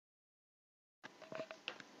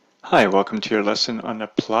Hi, welcome to your lesson on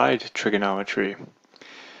applied trigonometry.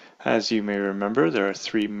 As you may remember, there are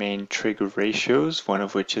three main trig ratios, one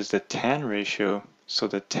of which is the tan ratio. So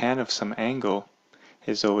the tan of some angle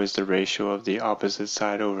is always the ratio of the opposite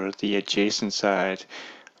side over the adjacent side.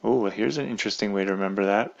 Oh, well, here's an interesting way to remember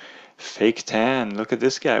that. Fake tan. Look at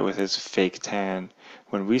this guy with his fake tan.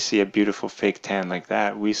 When we see a beautiful fake tan like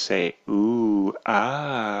that, we say, ooh,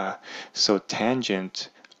 ah. So tangent,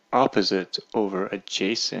 opposite over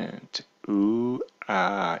adjacent. Ooh,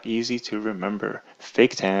 ah. Easy to remember.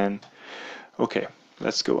 Fake tan. Okay,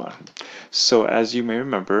 let's go on. So as you may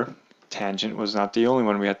remember, tangent was not the only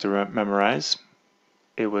one we had to memorize.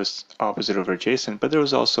 It was opposite over adjacent, but there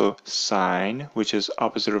was also sine, which is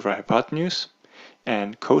opposite over hypotenuse,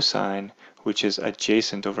 and cosine, which is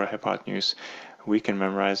adjacent over hypotenuse. We can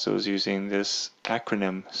memorize those using this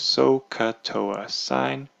acronym SOHCAHTOA: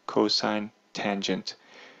 sine, cosine, tangent.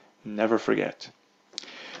 Never forget.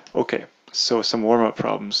 Okay, so some warm-up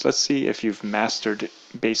problems. Let's see if you've mastered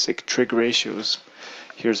basic trig ratios.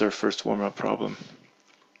 Here's our first warm-up problem.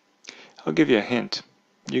 I'll give you a hint.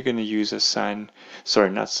 You're going to use a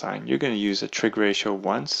you're going to use a trig ratio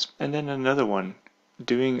once and then another one.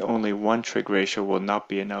 Doing only one trig ratio will not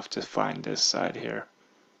be enough to find this side here.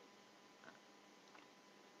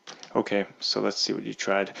 Okay, so let's see what you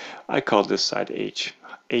tried. I called this side h.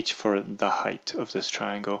 H for the height of this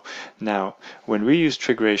triangle. Now, when we use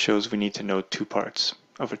trig ratios, we need to know two parts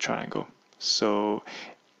of a triangle. So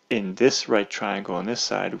in this right triangle on this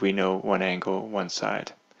side, we know one angle, one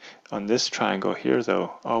side. On this triangle here,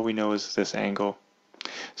 though, all we know is this angle.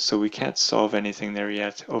 So we can't solve anything there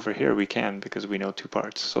yet. Over here we can because we know two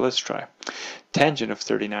parts. So let's try. Tangent of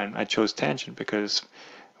 39. I chose tangent because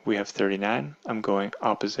we have 39. I'm going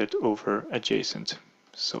opposite over adjacent.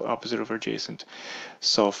 So opposite over adjacent.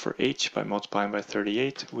 Solve for h by multiplying by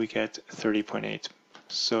 38. We get 30.8.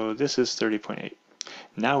 So this is 30.8.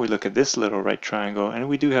 Now we look at this little right triangle, and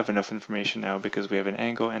we do have enough information now because we have an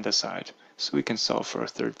angle and a side. So we can solve for a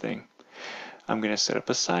third thing. I'm going to set up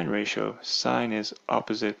a sine ratio. Sine is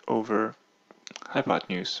opposite over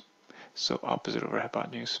hypotenuse. So opposite over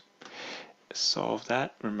hypotenuse. Solve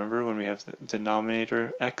that. Remember, when we have the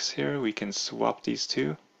denominator x here, we can swap these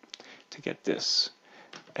two to get this.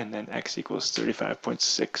 And then x equals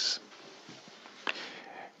 35.6.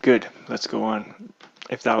 Good. Let's go on.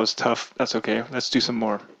 If that was tough, that's okay. Let's do some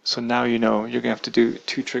more. So now you know you're going to have to do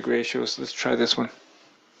two trig ratios. Let's try this one.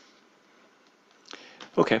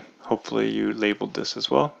 Okay, hopefully you labeled this as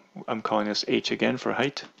well. I'm calling this h again for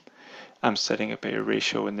height. I'm setting up a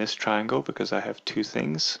ratio in this triangle because I have two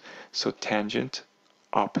things. So tangent,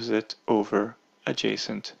 opposite over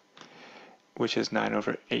adjacent, which is 9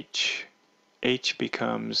 over h. H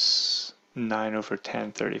becomes 9 over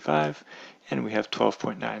tan 35, and we have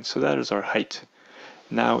 12.9. So that is our height.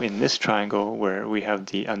 Now in this triangle where we have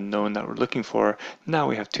the unknown that we're looking for, now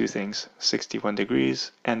we have two things, 61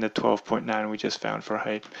 degrees and the 12.9 we just found for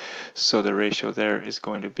height. So the ratio there is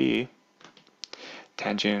going to be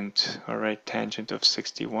tangent, alright, tangent of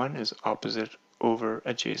 61 is opposite over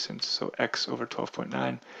adjacent. So x over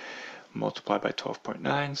 12.9 multiply by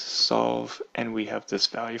 12.9, solve, and we have this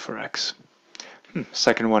value for x.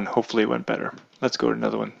 Second one, hopefully it went better. Let's go to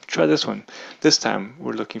another one. Try this one. This time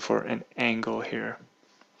we're looking for an angle here.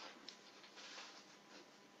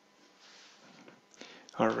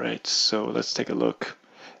 Alright, so let's take a look.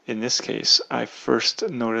 In this case, I first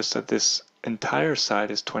noticed that this entire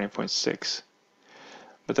side is 20.6.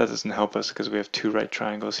 But that doesn't help us because we have two right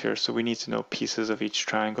triangles here, so we need to know pieces of each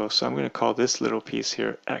triangle. So I'm going to call this little piece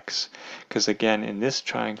here x, because again, in this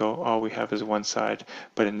triangle, all we have is one side,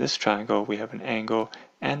 but in this triangle, we have an angle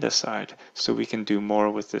and a side, so we can do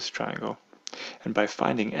more with this triangle. And by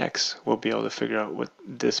finding x, we'll be able to figure out what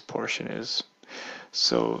this portion is.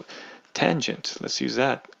 So tangent, let's use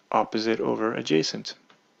that, opposite over adjacent.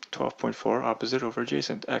 12.4 opposite over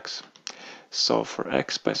adjacent, x. Solve for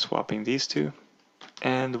x by swapping these two,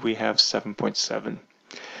 and we have 7.7.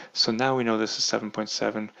 So now we know this is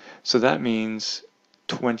 7.7, so that means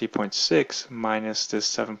 20.6 minus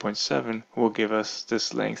this 7.7 will give us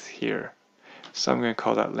this length here. So I'm going to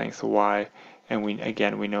call that length y, and we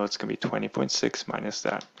know it's going to be 20.6 minus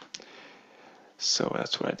that. So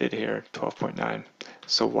that's what I did here, 12.9.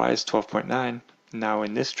 So y is 12.9. Now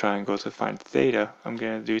in this triangle, to find theta, I'm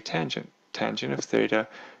going to do tangent. Tangent of theta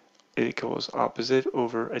equals opposite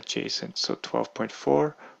over adjacent. So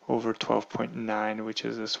 12.4 over 12.9, which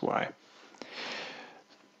is this y.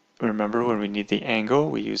 Remember, when we need the angle,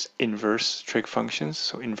 we use inverse trig functions.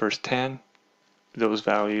 So inverse tan, those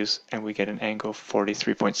values, and we get an angle of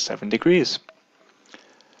 43.7 degrees.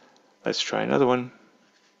 Let's try another one.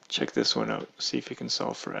 Check this one out, see if you can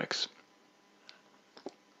solve for x.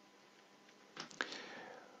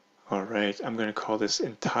 Alright, I'm going to call this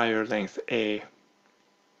entire length A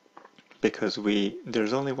because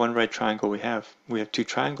there's only one right triangle we have. We have two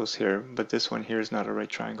triangles here, but this one here is not a right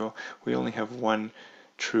triangle. We only have one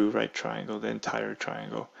true right triangle, the entire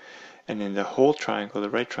triangle. And in the whole triangle, the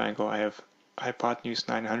right triangle, I have hypotenuse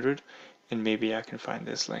 900, and maybe I can find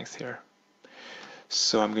this length here.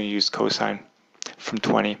 So I'm going to use cosine from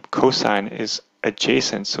 20. Cosine is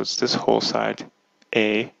adjacent, so it's this whole side,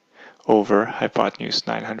 A over hypotenuse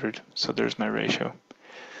 900. So there's my ratio.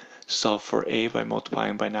 Solve for A by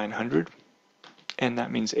multiplying by 900, and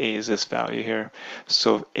that means A is this value here.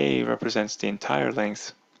 So if A represents the entire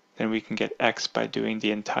length, then we can get x by doing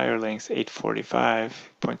the entire length,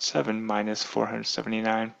 845.7 minus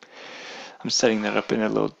 479. I'm setting that up in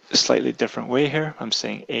a slightly different way here. I'm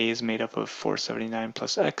saying A is made up of 479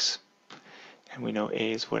 plus x, and we know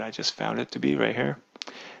A is what I just found it to be right here.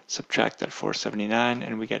 Subtract that 479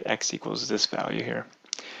 and we get x equals this value here.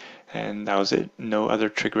 And that was it. No other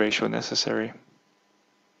trig ratio necessary.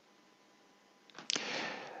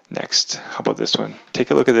 Next, how about this one?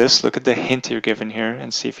 Take a look at this. Look at the hint you're given here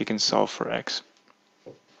and see if you can solve for x.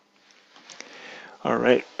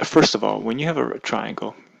 Alright, first of all, when you have a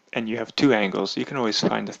triangle and you have two angles, you can always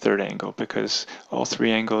find the third angle because all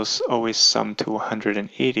three angles always sum to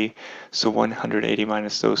 180. So 180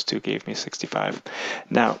 minus those two gave me 65.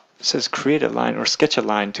 Now, it says create a line or sketch a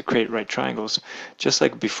line to create right triangles. Just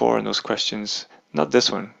like before in those questions, not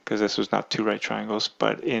this one, because this was not two right triangles,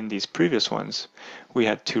 but in these previous ones, we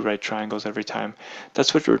had two right triangles every time.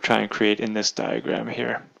 That's what we're trying to create in this diagram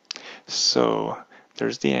here. So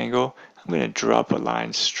there's the angle. I'm going to drop a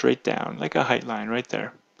line straight down, like a height line right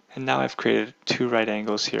there. And now I've created two right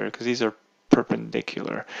angles here, because these are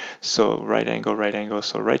perpendicular. So right angle,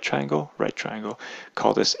 so right triangle, right triangle.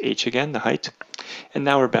 Call this h again, the height. And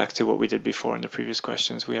now we're back to what we did before in the previous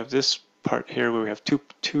questions. We have this part here where we have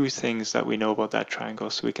two things that we know about that triangle,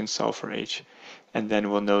 so we can solve for h. And then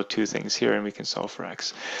we'll know two things here and we can solve for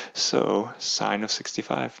x. So sine of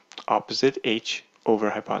 65, opposite h over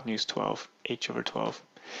hypotenuse 12, h over 12.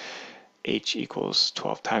 H equals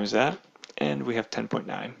 12 times that, and we have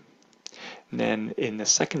 10.9. Then in the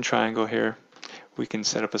second triangle here, we can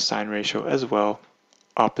set up a sine ratio as well,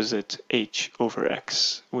 opposite h over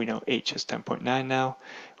x. We know h is 10.9 now,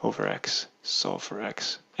 over x, solve for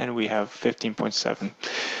x, and we have 15.7.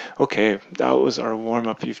 Okay, that was our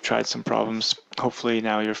warm-up. You've tried some problems. Hopefully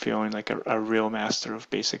now you're feeling like a real master of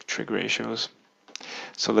basic trig ratios.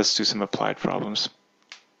 So let's do some applied problems.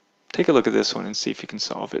 Take a look at this one and see if you can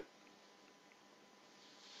solve it.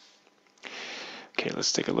 Okay,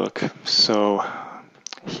 let's take a look. So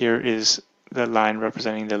here is the line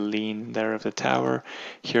representing the lean there of the tower.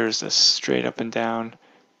 Here's the straight up and down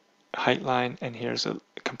height line, and here's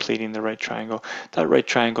completing the right triangle. That right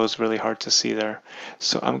triangle is really hard to see there.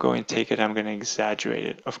 So I'm going to take it, I'm going to exaggerate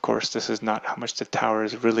it. Of course, this is not how much the tower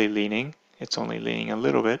is really leaning. It's only leaning a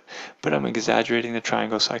little bit, but I'm exaggerating the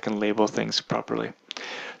triangle so I can label things properly.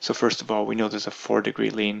 So first of all, we know there's a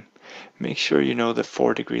 4-degree lean. Make sure you know that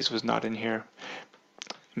 4 degrees was not in here.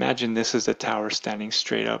 Imagine this is the tower standing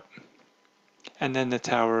straight up, and then the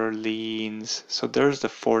tower leans. So there's the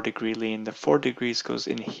 4-degree lean. The 4 degrees goes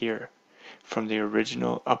in here from the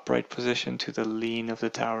original upright position to the lean of the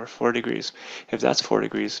tower, 4 degrees. If that's 4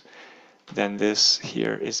 degrees, then this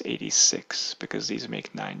here is 86 because these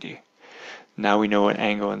make 90. Now we know an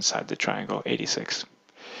angle inside the triangle, 86.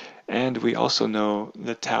 And we also know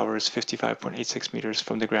the tower is 55.86 meters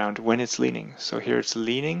from the ground when it's leaning. So here it's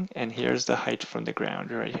leaning, and here's the height from the ground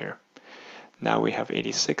right here. Now we have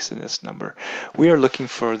 86 in this number. We are looking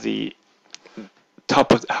for the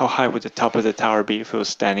top of, how high would the top of the tower be if it was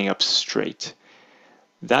standing up straight?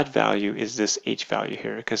 That value is this h value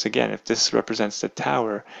here, because again, if this represents the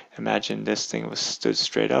tower, imagine this thing was stood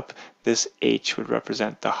straight up, this h would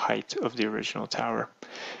represent the height of the original tower.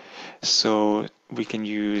 So we can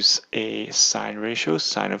use a sine ratio,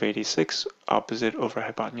 sine of 86, opposite over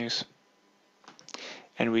hypotenuse.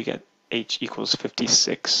 And we get h equals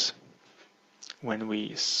 56 when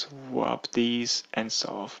we swap these and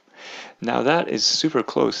solve. Now that is super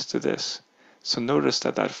close to this. So notice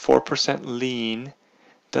that that 4% lean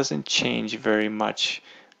doesn't change very much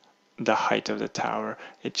the height of the tower.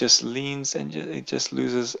 It just leans and it just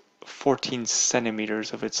loses 14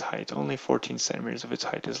 centimeters of its height. Only 14 centimeters of its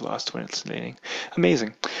height is lost when it's leaning.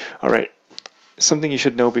 Amazing. All right. Something you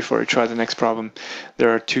should know before you try the next problem.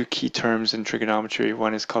 There are two key terms in trigonometry.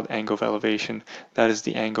 One is called angle of elevation. That is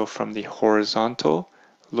the angle from the horizontal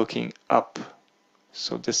looking up.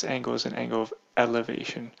 So this angle is an angle of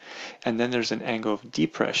elevation. And then there's an angle of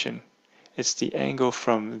depression. It's the angle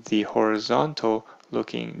from the horizontal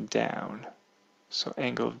looking down. So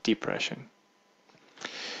angle of depression.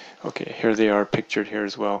 Okay, here they are pictured here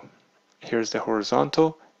as well. Here's the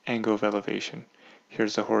horizontal angle of elevation.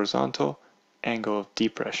 Here's the horizontal angle of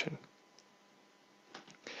depression.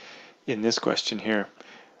 In this question here,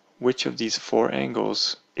 which of these four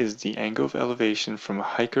angles is the angle of elevation from a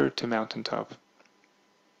hiker to mountaintop?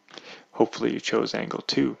 Hopefully you chose angle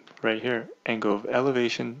 2 right here, angle of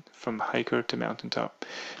elevation from hiker to mountaintop.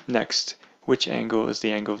 Next, which angle is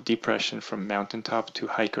the angle of depression from mountaintop to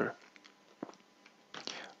hiker?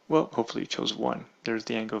 Well, hopefully you chose 1. There's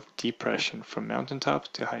the angle of depression from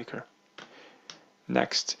mountaintop to hiker.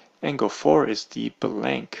 Next, angle 4 is the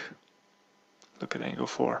blank. Look at angle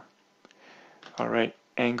 4. Alright,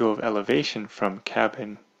 angle of elevation from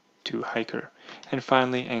cabin to hiker. And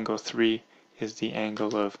finally, angle 3 is the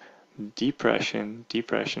angle of depression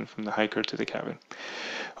from the hiker to the cabin.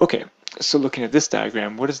 Okay, so looking at this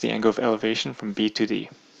diagram, what is the angle of elevation from B to D?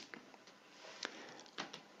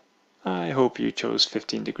 I hope you chose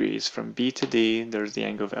 15 degrees. From B to D, there's the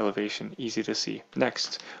angle of elevation, easy to see.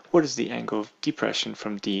 Next, what is the angle of depression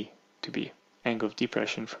from D to B? Angle of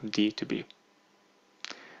depression from D to B.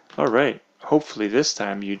 Alright, hopefully this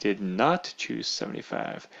time you did not choose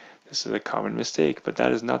 75. This is a common mistake, but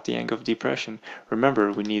that is not the angle of depression.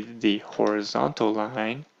 Remember, we need the horizontal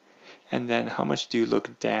line, and then how much do you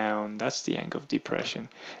look down? That's the angle of depression.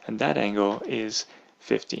 And that angle is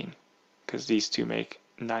 15, because these two make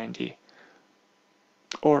 90.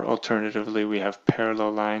 Or alternatively, we have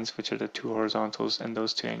parallel lines, which are the two horizontals, and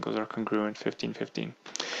those two angles are congruent, 15, 15.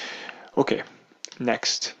 Okay,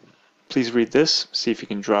 next. Please read this, see if you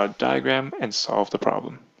can draw a diagram and solve the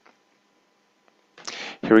problem.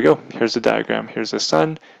 Here we go. Here's the diagram. Here's the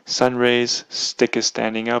sun rays, stick is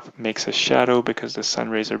standing up, makes a shadow because the sun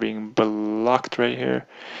rays are being blocked right here.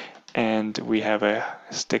 And we have a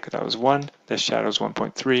stick that was 1, the shadow is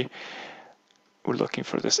 1.3. We're looking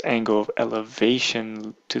for this angle of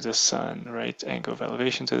elevation to the sun, right? Angle of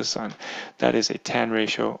elevation to the sun. That is a tan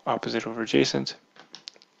ratio, opposite over adjacent.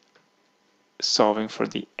 Solving for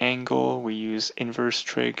the angle, we use inverse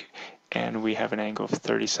trig, and we have an angle of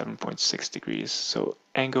 37.6 degrees. So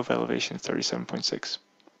angle of elevation 37.6.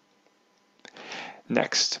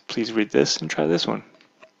 Next, please read this and try this one.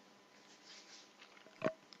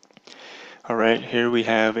 All right, here we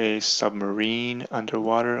have a submarine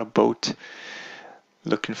underwater, a boat.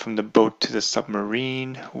 Looking from the boat to the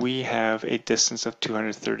submarine, we have a distance of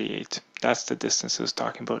 238. That's the distance it was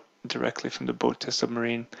talking about, directly from the boat to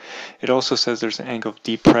submarine. It also says there's an angle of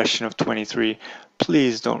depression of 23.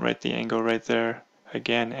 Please don't write the angle right there.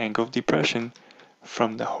 Again, angle of depression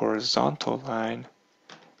from the horizontal line.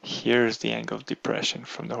 Here's the angle of depression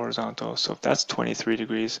from the horizontal. So if that's 23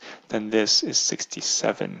 degrees, then this is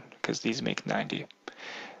 67, because these make 90.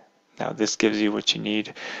 Now this gives you what you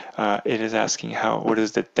need. It is asking what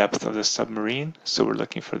is the depth of the submarine? So we're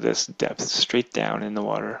looking for this depth straight down in the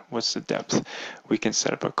water. What's the depth? We can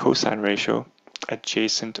set up a cosine ratio,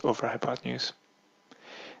 adjacent over hypotenuse.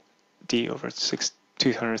 D over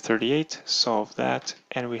 238, solve that,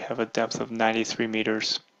 and we have a depth of 93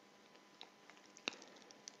 meters.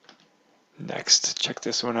 Next, check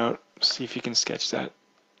this one out. See if you can sketch that.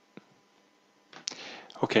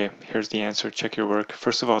 Okay, here's the answer. Check your work.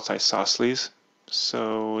 First of all, it's isosceles.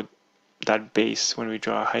 So that base, when we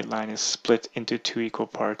draw a height line, is split into 2 equal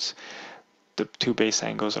parts. The 2 base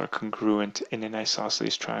angles are congruent in an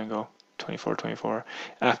isosceles triangle, 24, 24.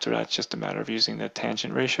 After that, it's just a matter of using the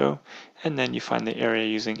tangent ratio, and then you find the area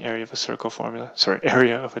using area of a circle formula. Sorry,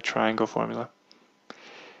 area of a triangle formula.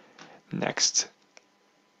 Next,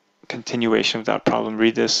 continuation of that problem.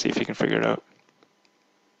 Read this, see if you can figure it out.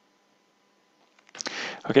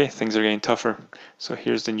 Okay, things are getting tougher. So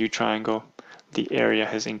here's the new triangle. The area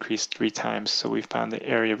has increased 3 times. So we found the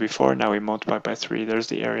area before, now we multiply by 3. There's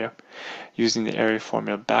the area. Using the area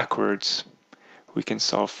formula backwards, we can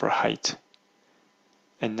solve for height.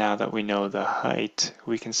 And now that we know the height,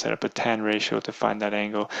 we can set up a tan ratio to find that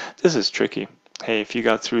angle. This is tricky. Hey, if you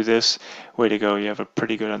got through this, way to go. You have a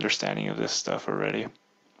pretty good understanding of this stuff already.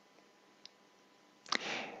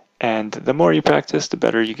 And the more you practice, the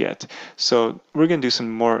better you get. So we're going to do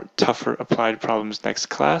some more tougher applied problems next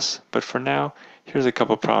class. But for now, here's a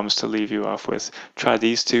couple problems to leave you off with. Try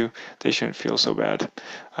these two. They shouldn't feel so bad.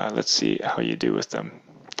 Let's see how you do with them.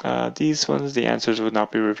 These ones, the answers would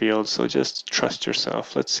not be revealed, so just trust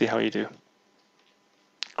yourself. Let's see how you do.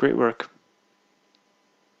 Great work.